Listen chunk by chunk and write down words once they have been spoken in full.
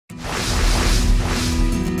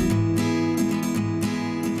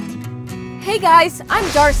Hey guys,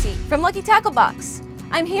 I'm Darcy from Lucky Tackle Box.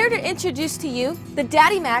 I'm here to introduce to you the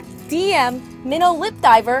Daddy Mac DM Minnow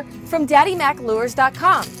Lipdiver from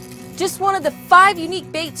DaddyMacLures.com. Just one of the 5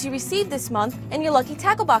 unique baits you receive this month in your Lucky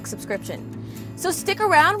Tackle Box subscription. So stick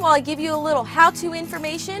around while I give you a little how-to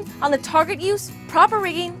information on the target use, proper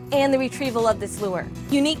rigging, and the retrieval of this lure.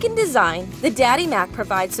 Unique in design, the Daddy Mac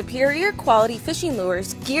provides superior quality fishing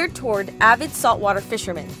lures geared toward avid saltwater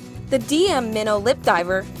fishermen. The DM Minnow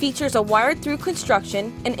Lipdiver features a wired-through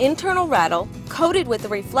construction, an internal rattle, coated with a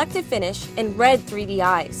reflective finish, and red 3D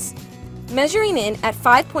eyes. Measuring in at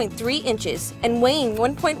 5.3 inches and weighing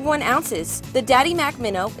 1.1 ounces, the Daddy Mac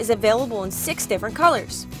Minnow is available in 6 different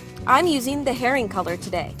colors. I'm using the herring color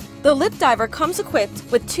today. The Lipdiver comes equipped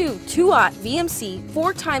with 2 2-aught VMC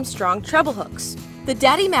 4x strong treble hooks. The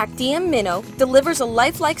Daddy Mac DM Minnow delivers a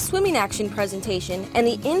lifelike swimming action presentation, and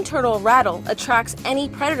the internal rattle attracts any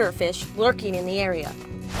predator fish lurking in the area.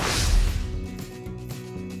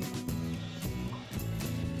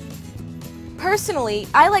 Personally,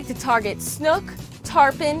 I like to target snook,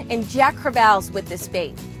 tarpon, and jack crevalles with this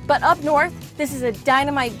bait. But up north, this is a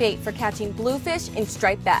dynamite bait for catching bluefish and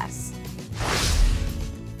striped bass.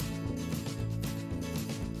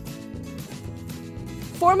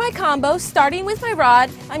 For my combo, starting with my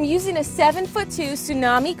rod, I'm using a 7'2"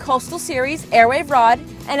 Tsunami Coastal Series Airwave rod,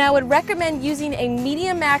 and I would recommend using a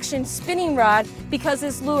medium action spinning rod because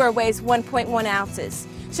this lure weighs 1.1 ounces.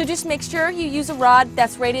 So just make sure you use a rod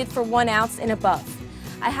that's rated for 1 ounce and above.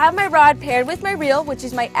 I have my rod paired with my reel, which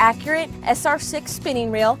is my Accurate SR6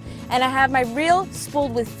 spinning reel, and I have my reel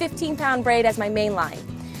spooled with 15-pound braid as my main line.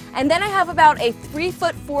 And then I have about a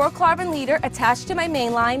 3-foot fluorocarbon leader attached to my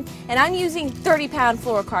main line, and I'm using 30-pound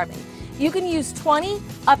fluorocarbon. You can use 20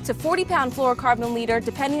 up to 40-pound fluorocarbon leader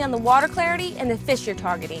depending on the water clarity and the fish you're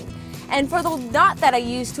targeting. And for the knot that I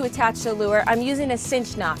use to attach the lure, I'm using a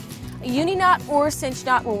cinch knot. A uni knot or a cinch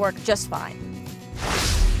knot will work just fine.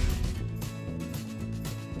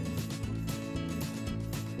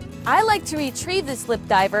 I like to retrieve this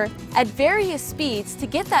Lipdiver at various speeds to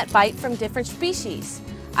get that bite from different species.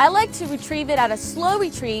 I like to retrieve it at a slow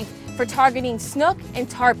retrieve for targeting snook and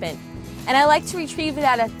tarpon, and I like to retrieve it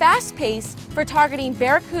at a fast pace for targeting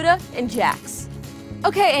barracuda and jacks.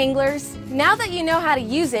 Okay anglers, now that you know how to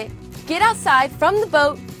use it, get outside from the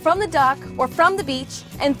boat, from the dock, or from the beach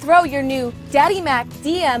and throw your new Daddy Mac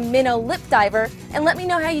DM Minnow Lipdiver and let me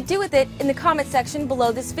know how you do with it in the comment section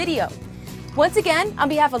below this video. Once again, on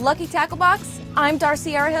behalf of Lucky Tackle Box, I'm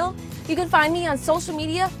Darcy Hill. You can find me on social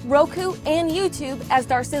media, Roku, and YouTube as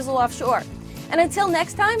Darcizzle Offshore. And until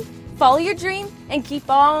next time, follow your dream and keep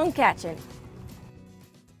on catching.